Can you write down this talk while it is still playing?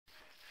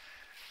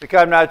We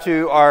come now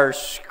to our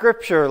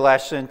scripture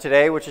lesson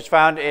today, which is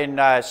found in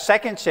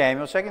 2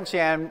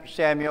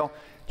 Samuel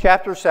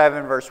chapter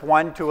 7, verse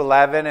 1 to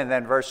 11, and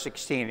then verse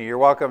 16. You're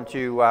welcome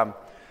to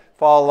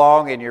follow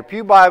along in your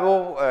pew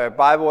Bible,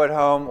 Bible at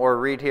home, or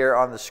read here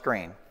on the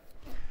screen.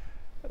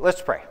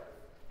 Let's pray.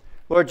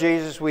 Lord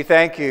Jesus, we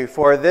thank you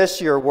for this,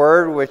 your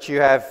word, which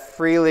you have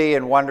freely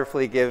and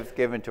wonderfully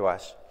given to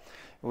us.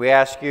 We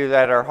ask you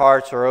that our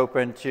hearts are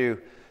open to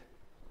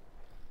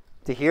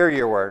hear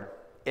your word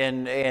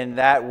in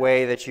that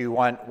way that you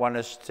want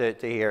us to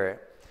hear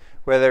it,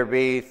 whether it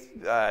be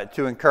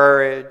to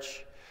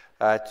encourage,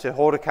 to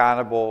hold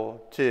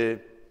accountable, to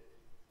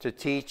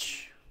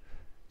teach,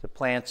 to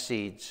plant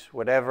seeds,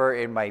 whatever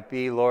it might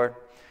be, Lord.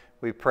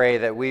 We pray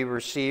that we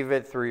receive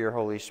it through your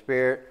Holy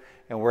Spirit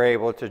and we're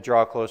able to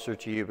draw closer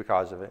to you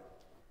because of it.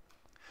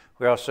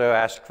 We also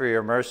ask for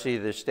your mercy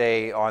this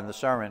day on the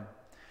sermon,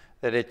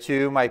 that it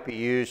too might be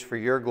used for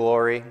your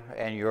glory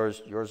and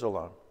yours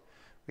alone.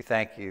 We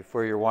thank you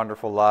for your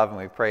wonderful love, and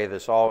we pray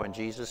this all in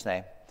Jesus'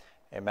 name.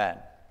 Amen.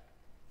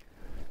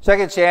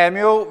 2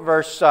 Samuel,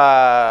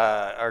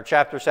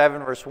 chapter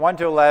 7, verse 1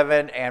 to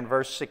 11, and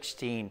verse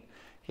 16.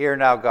 Hear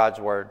now God's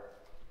word.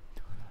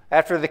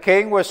 After the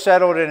king was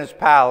settled in his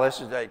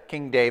palace,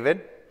 King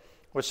David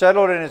was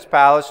settled in his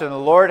palace, and the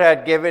Lord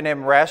had given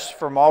him rest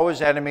from all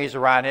his enemies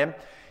around him,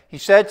 he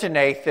said to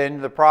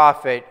Nathan the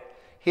prophet,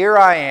 "Here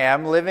I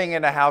am, living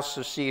in a house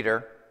of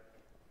cedar,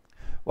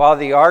 while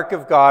the ark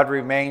of God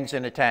remains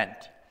in a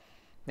tent."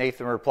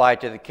 Nathan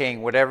replied to the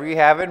king, "Whatever you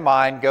have in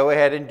mind, go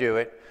ahead and do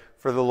it,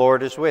 for the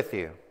Lord is with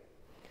you."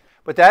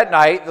 But that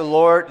night the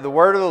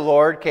word of the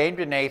Lord came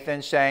to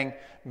Nathan, saying,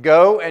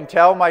 "Go and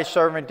tell my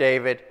servant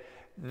David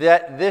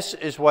that this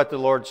is what the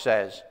Lord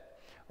says.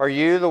 Are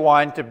you the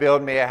one to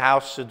build me a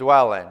house to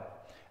dwell in?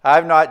 I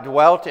have not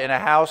dwelt in a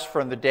house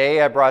from the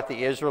day I brought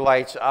the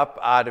Israelites up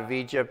out of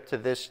Egypt to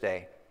this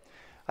day.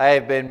 I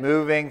have been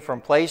moving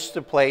from place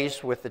to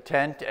place with the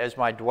tent as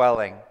my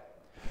dwelling.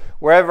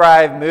 Wherever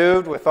I have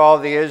moved with all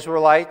the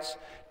Israelites,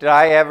 did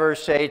I ever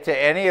say to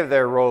any of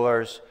their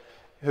rulers,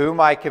 whom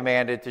I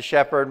commanded to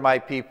shepherd my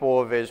people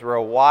of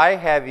Israel, why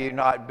have you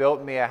not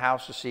built me a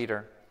house of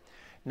cedar?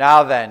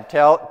 Now then,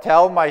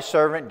 tell my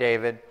servant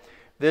David,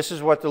 this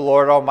is what the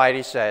Lord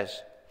Almighty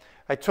says.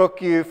 I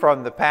took you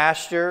from the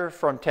pasture,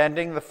 from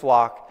tending the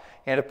flock,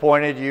 and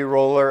appointed you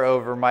ruler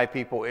over my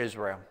people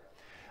Israel.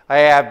 I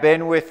have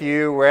been with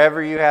you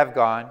wherever you have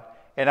gone,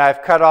 and I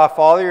have cut off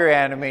all your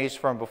enemies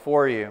from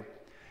before you.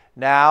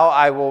 Now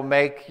I will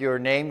make your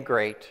name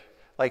great,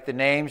 like the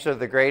names of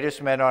the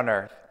greatest men on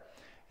earth.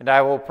 And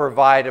I will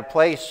provide a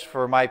place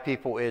for my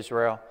people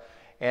Israel,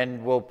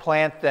 and will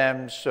plant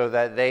them so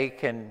that they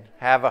can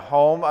have a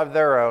home of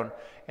their own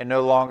and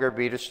no longer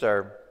be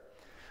disturbed.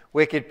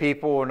 Wicked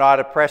people will not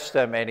oppress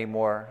them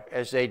anymore,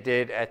 as they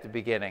did at the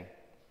beginning,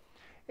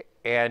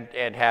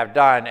 and have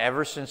done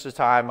ever since the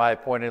time I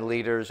appointed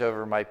leaders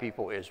over my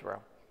people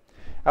Israel.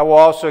 I will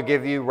also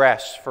give you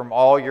rest from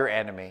all your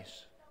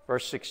enemies."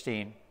 Verse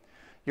 16.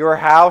 "Your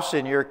house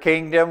and your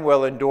kingdom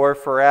will endure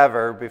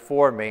forever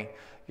before me.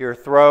 Your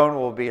throne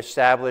will be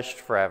established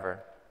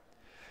forever."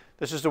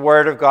 This is the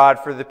word of God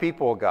for the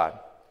people of God.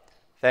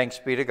 Thanks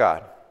be to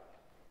God.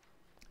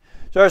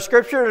 So our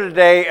scripture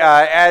today,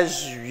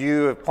 as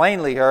you have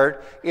plainly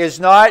heard, is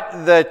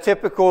not the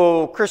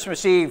typical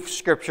Christmas Eve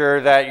scripture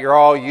that you're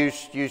all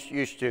used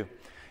to.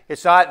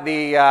 It's not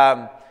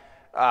the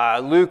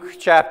Luke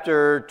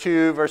chapter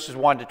 2, verses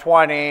 1 to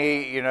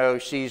 20,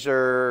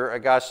 Caesar,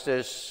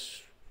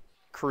 Augustus,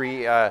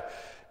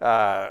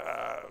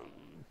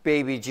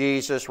 baby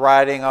Jesus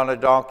riding on a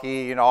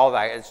donkey, all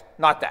that. It's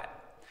not that.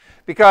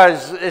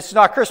 Because it's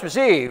not Christmas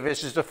Eve.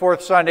 This is the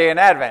fourth Sunday in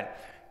Advent.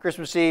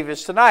 Christmas Eve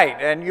is tonight,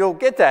 and you'll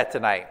get that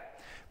tonight.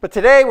 But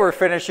today we're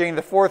finishing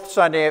the fourth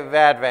Sunday of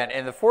Advent,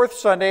 and the fourth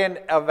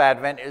Sunday of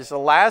Advent is the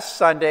last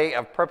Sunday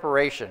of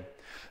preparation.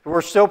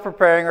 We're still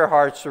preparing our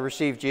hearts to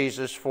receive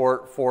Jesus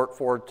for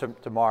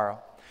tomorrow.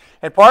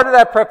 And part of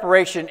that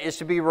preparation is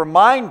to be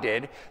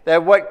reminded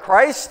that what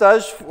Christ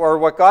does, or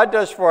what God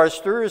does for us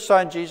through His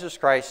Son, Jesus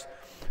Christ,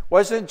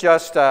 wasn't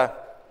just I'm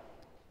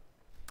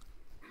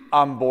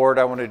bored,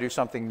 I want to do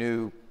something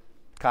new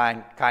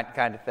kind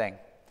of thing.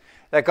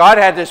 That God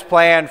had this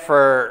plan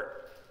for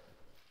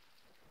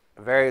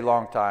a very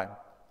long time.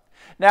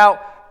 Now,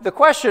 the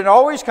question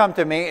always comes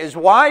to me is,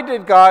 why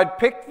did God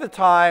pick the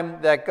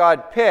time that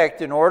God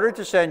picked in order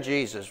to send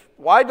Jesus?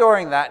 Why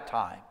during that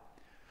time?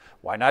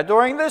 Why not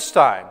during this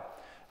time?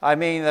 I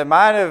mean, the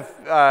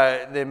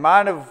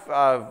amount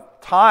of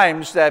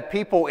times that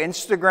people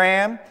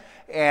Instagram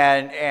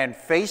and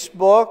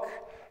Facebook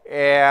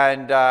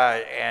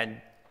and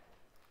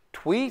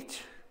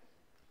tweet,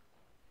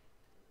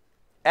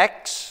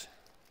 X,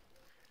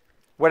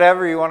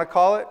 whatever you want to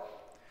call it.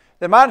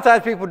 The amount of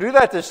times people do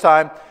that this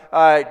time,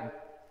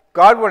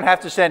 God wouldn't have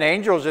to send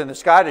angels in the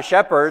sky to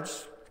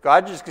shepherds.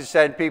 God just could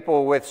send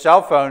people with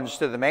cell phones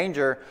to the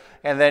manger,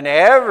 and then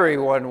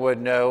everyone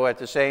would know at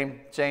the same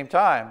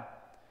time.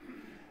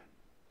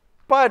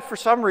 But for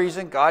some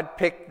reason, God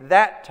picked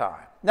that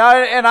time. Now,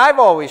 and I've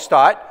always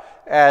thought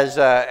as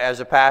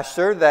a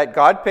pastor that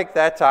God picked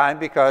that time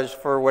because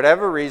for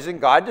whatever reason,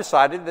 God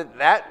decided that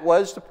that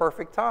was the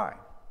perfect time.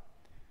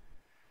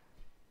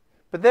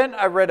 But then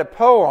I read a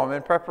poem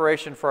in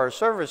preparation for our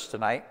service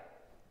tonight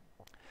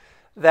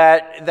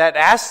that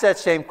asked that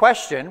same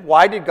question,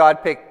 why did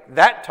God pick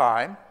that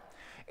time?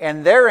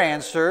 And their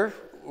answer,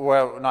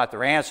 well, not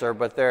their answer,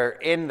 but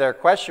their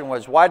question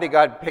was, why did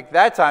God pick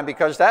that time?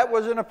 Because that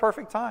wasn't a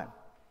perfect time.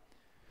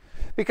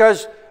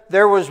 Because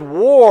there was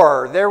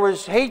war, there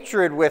was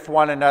hatred with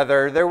one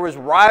another, there was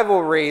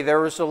rivalry, there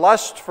was a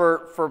lust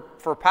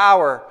for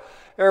power.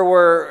 There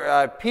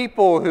were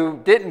people who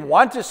didn't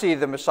want to see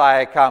the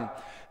Messiah come,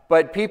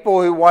 but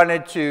people who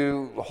wanted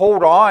to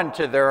hold on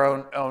to their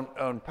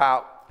own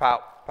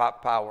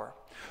power.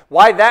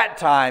 Why that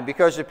time?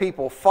 Because the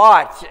people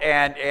fought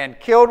and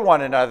killed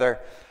one another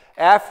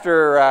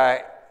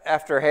after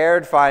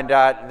Herod found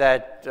out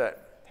that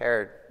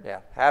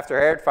after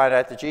Herod found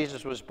out that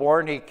Jesus was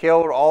born, he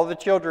killed all the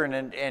children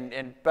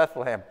in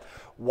Bethlehem.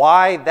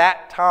 Why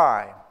that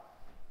time?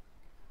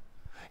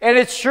 And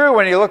it's true,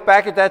 when you look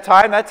back at that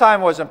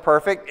time wasn't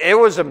perfect. It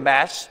was a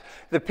mess.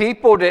 The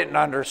people didn't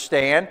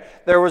understand.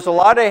 There was a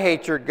lot of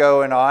hatred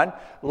going on.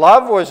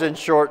 Love was in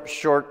short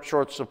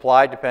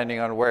supply, depending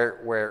on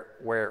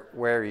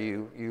where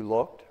you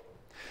looked.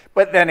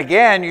 But then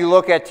again, you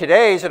look at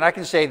today's, and I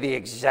can say the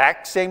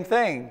exact same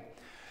thing.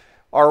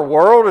 Our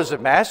world is a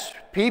mess.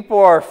 People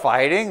are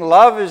fighting.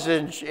 Love is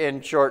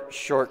in short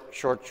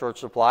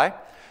supply.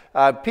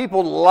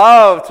 People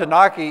love to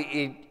knock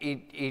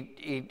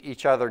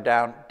each other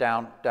down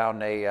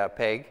a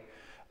peg.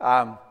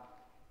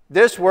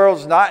 This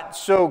world's not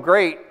so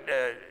great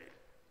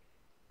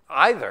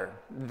either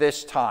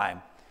this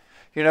time.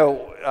 You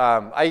know,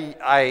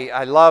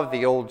 I love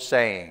the old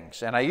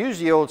sayings, and I use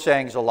the old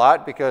sayings a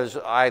lot because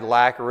I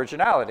lack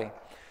originality.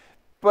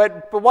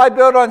 But why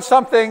build on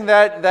something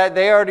that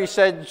they already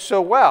said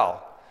so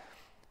well?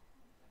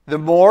 The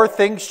more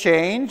things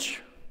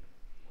change,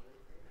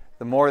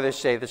 the more they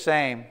stay the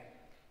same.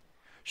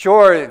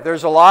 Sure,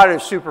 there's a lot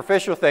of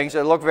superficial things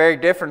that look very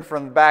different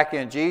from back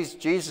in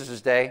Jesus'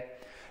 day.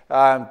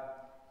 But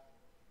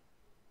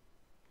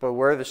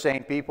we're the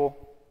same people.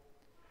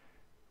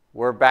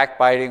 We're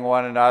backbiting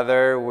one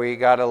another. We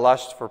got a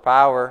lust for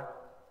power.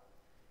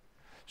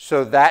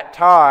 So that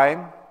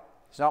time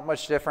is not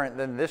much different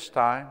than this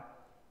time.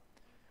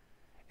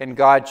 And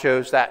God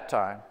chose that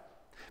time.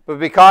 But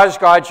because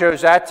God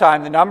chose that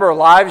time, the number of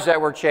lives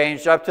that were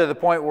changed up to the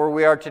point where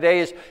we are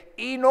today is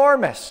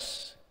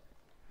enormous.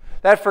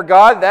 That for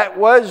God, that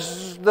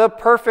was the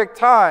perfect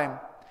time.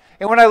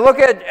 And when I look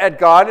at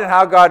God and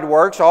how God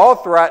works all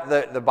throughout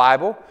the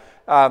Bible,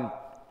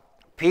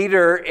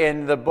 Peter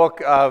in the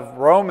book of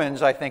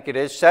Romans, I think it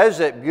is, says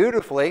it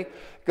beautifully.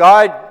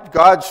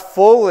 God's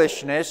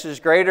foolishness is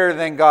greater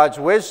than God's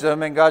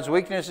wisdom, and God's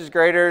weakness is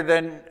greater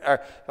than,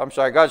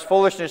 God's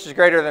foolishness is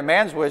greater than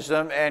man's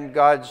wisdom, and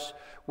God's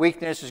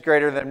weakness is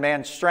greater than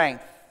man's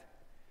strength.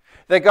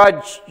 That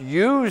God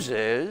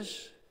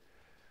uses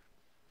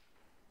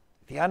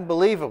the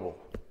unbelievable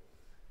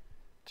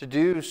to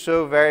do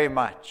so very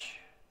much.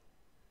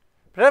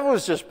 But that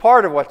was just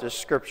part of what this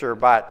scripture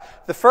about.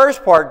 The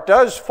first part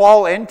does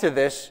fall into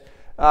this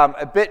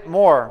a bit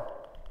more.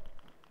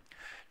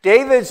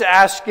 David's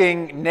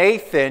asking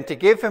Nathan to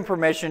give him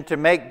permission to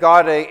make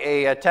God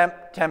a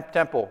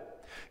temple.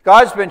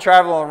 God's been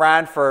traveling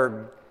around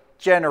for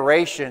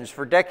generations,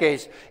 for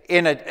decades,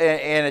 in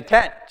a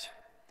tent.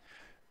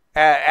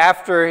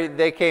 After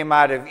they came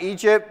out of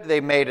Egypt, they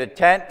made a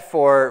tent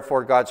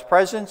for God's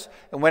presence.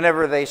 And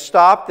whenever they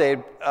stopped,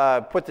 they'd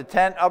put the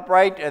tent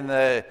upright, and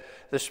the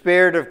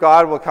Spirit of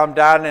God will come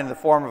down in the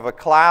form of a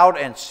cloud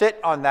and sit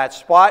on that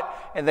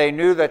spot, and they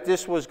knew that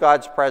this was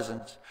God's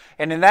presence.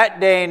 And in that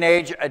day and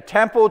age, a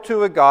temple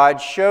to a God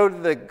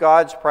showed the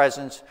God's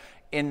presence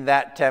in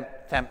that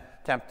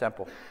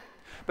temple.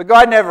 But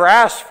God never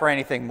asked for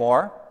anything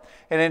more.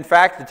 And in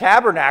fact, the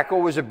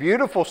tabernacle was a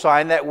beautiful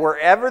sign that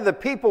wherever the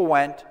people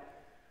went,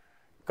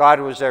 God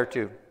was there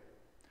too.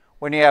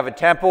 When you have a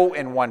temple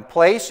in one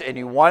place and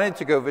you wanted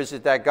to go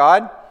visit that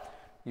God,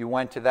 you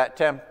went to that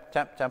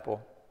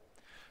temple.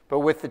 But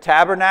with the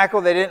tabernacle,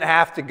 they didn't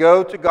have to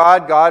go to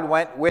God. God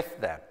went with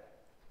them.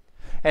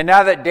 And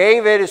now that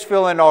David is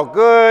feeling all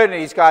good,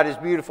 and he's got his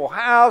beautiful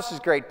house, his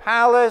great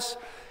palace,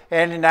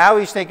 and now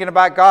he's thinking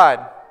about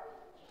God.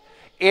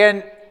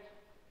 In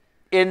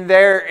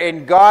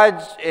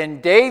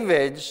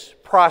David's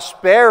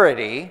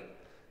prosperity,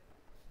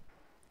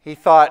 he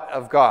thought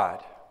of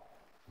God.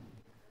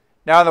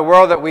 Now, in the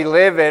world that we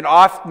live in,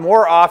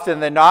 more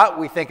often than not,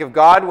 we think of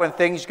God when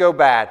things go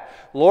bad.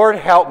 Lord,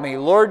 help me.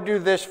 Lord, do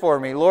this for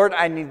me. Lord,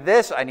 I need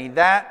this. I need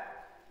that.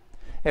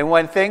 And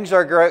when things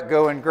are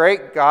going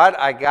great, God,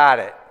 I got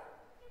it.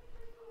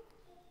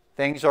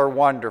 Things are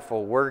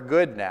wonderful. We're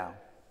good now.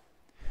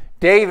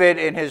 David,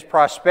 in his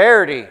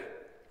prosperity,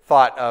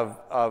 thought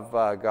of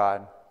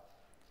God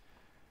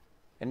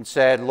and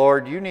said,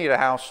 Lord, you need a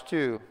house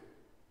too.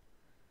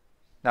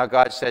 Now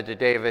God said to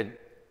David,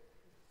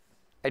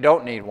 I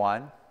don't need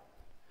one,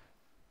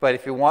 but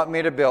if you want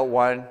me to build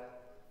one,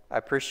 I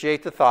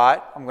appreciate the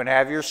thought. I'm going to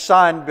have your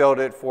son build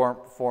it for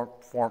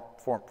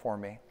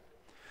me.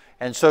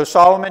 And so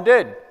Solomon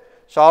did.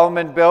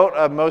 Solomon built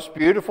a most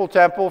beautiful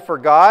temple for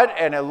God,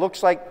 and it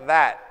looks like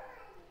that.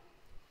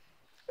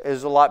 It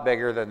is a lot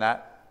bigger than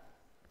that.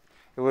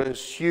 It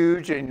was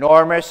huge,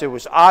 enormous. It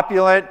was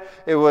opulent.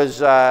 It was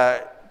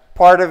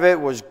part of it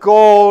was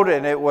gold,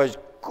 and it was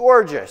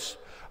gorgeous.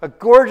 A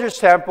gorgeous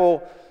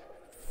temple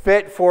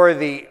fit for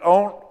the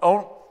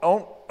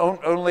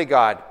only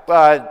God.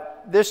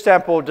 This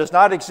temple does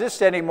not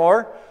exist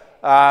anymore.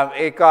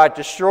 It got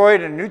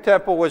destroyed, and a new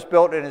temple was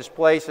built in its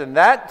place, and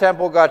that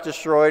temple got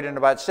destroyed in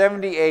about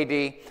 70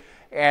 AD,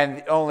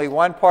 and only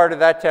one part of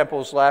that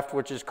temple is left,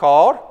 which is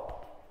called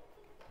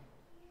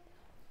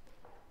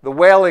the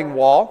Wailing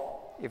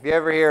Wall. If you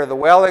ever hear of the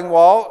Wailing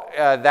Wall,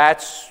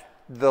 that's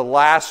the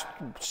last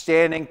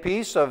standing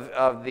piece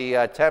of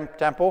the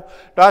temple.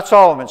 Not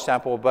Solomon's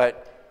temple,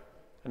 but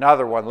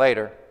another one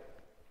later.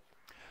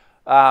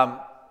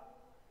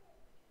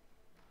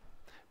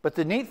 But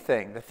the neat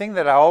thing, the thing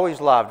that I always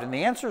loved, and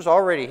the answer is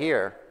already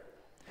here,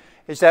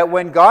 is that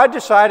when God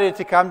decided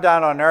to come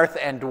down on earth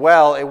and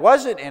dwell, it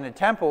wasn't in a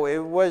temple, it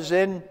was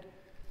in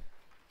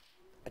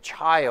a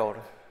child.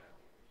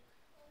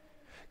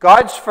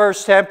 God's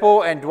first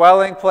temple and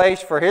dwelling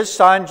place for his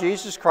Son,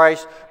 Jesus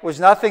Christ, was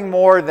nothing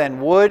more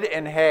than wood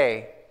and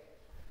hay.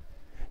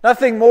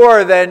 Nothing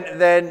more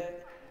than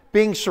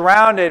being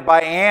surrounded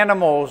by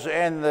animals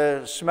and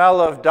the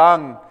smell of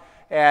dung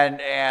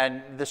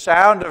and the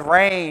sound of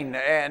rain.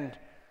 And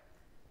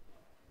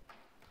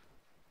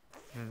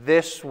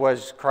this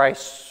was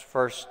Christ's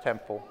first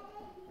temple.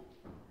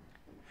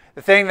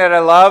 The thing that I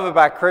love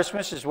about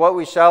Christmas is what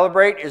we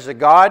celebrate is a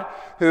God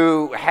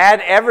who had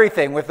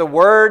everything with the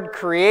Word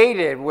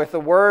created, with the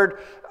Word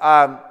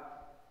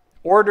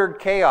ordered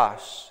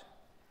chaos.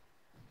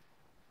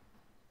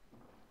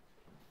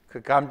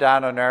 Could come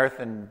down on earth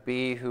and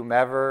be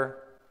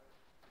whomever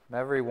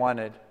he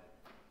wanted.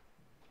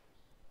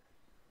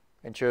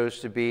 And chose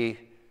to be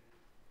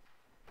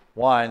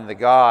one, the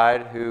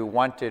God who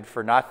wanted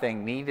for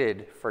nothing,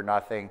 needed for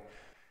nothing,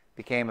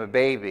 became a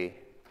baby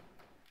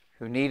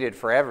who needed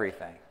for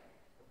everything.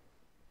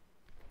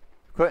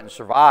 Couldn't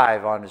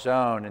survive on his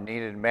own and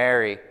needed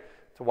Mary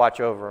to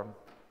watch over him.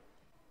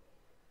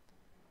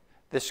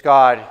 This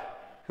God,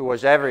 who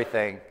was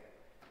everything,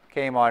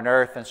 came on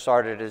earth and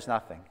started as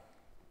nothing.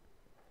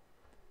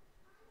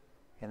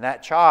 And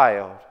that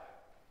child,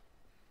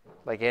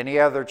 like any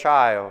other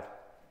child,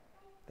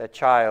 that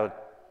child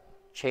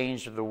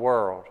changed the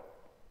world.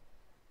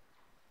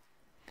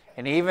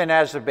 And even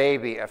as a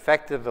baby,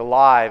 affected the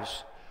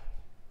lives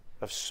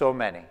of so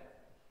many.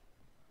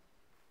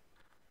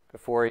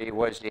 Before he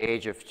was the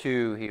age of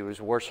 2, he was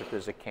worshipped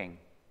as a king.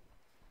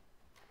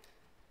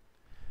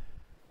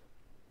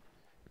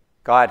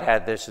 God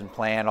had this in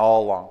plan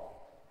all along.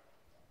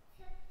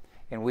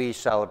 And we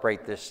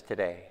celebrate this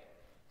today.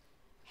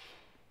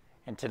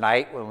 And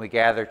tonight, when we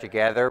gather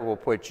together, we'll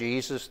put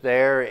Jesus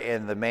there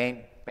in the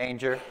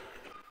manger.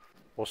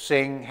 We'll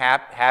sing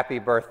happy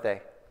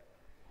birthday.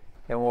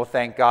 And we'll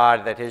thank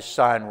God that his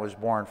Son was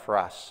born for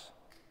us,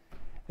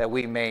 that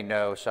we may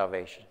know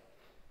salvation,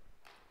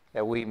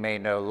 that we may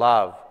know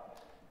love,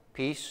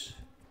 peace,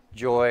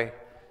 joy,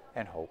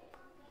 and hope.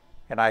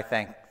 And I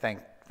thank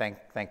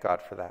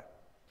God for that.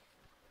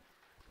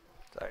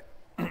 Sorry.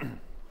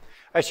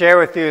 I share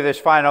with you this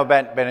final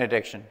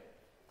benediction.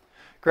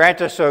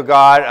 Grant us, O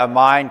God, a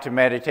mind to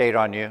meditate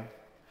on you,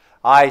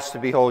 eyes to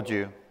behold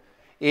you,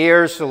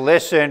 ears to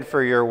listen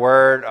for your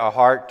word, a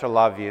heart to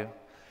love you,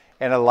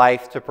 and a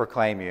life to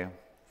proclaim you.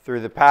 Through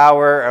the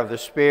power of the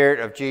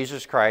Spirit of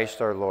Jesus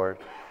Christ our Lord.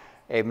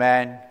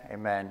 Amen.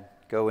 Amen.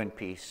 Go in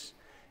peace.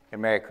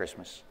 And Merry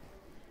Christmas.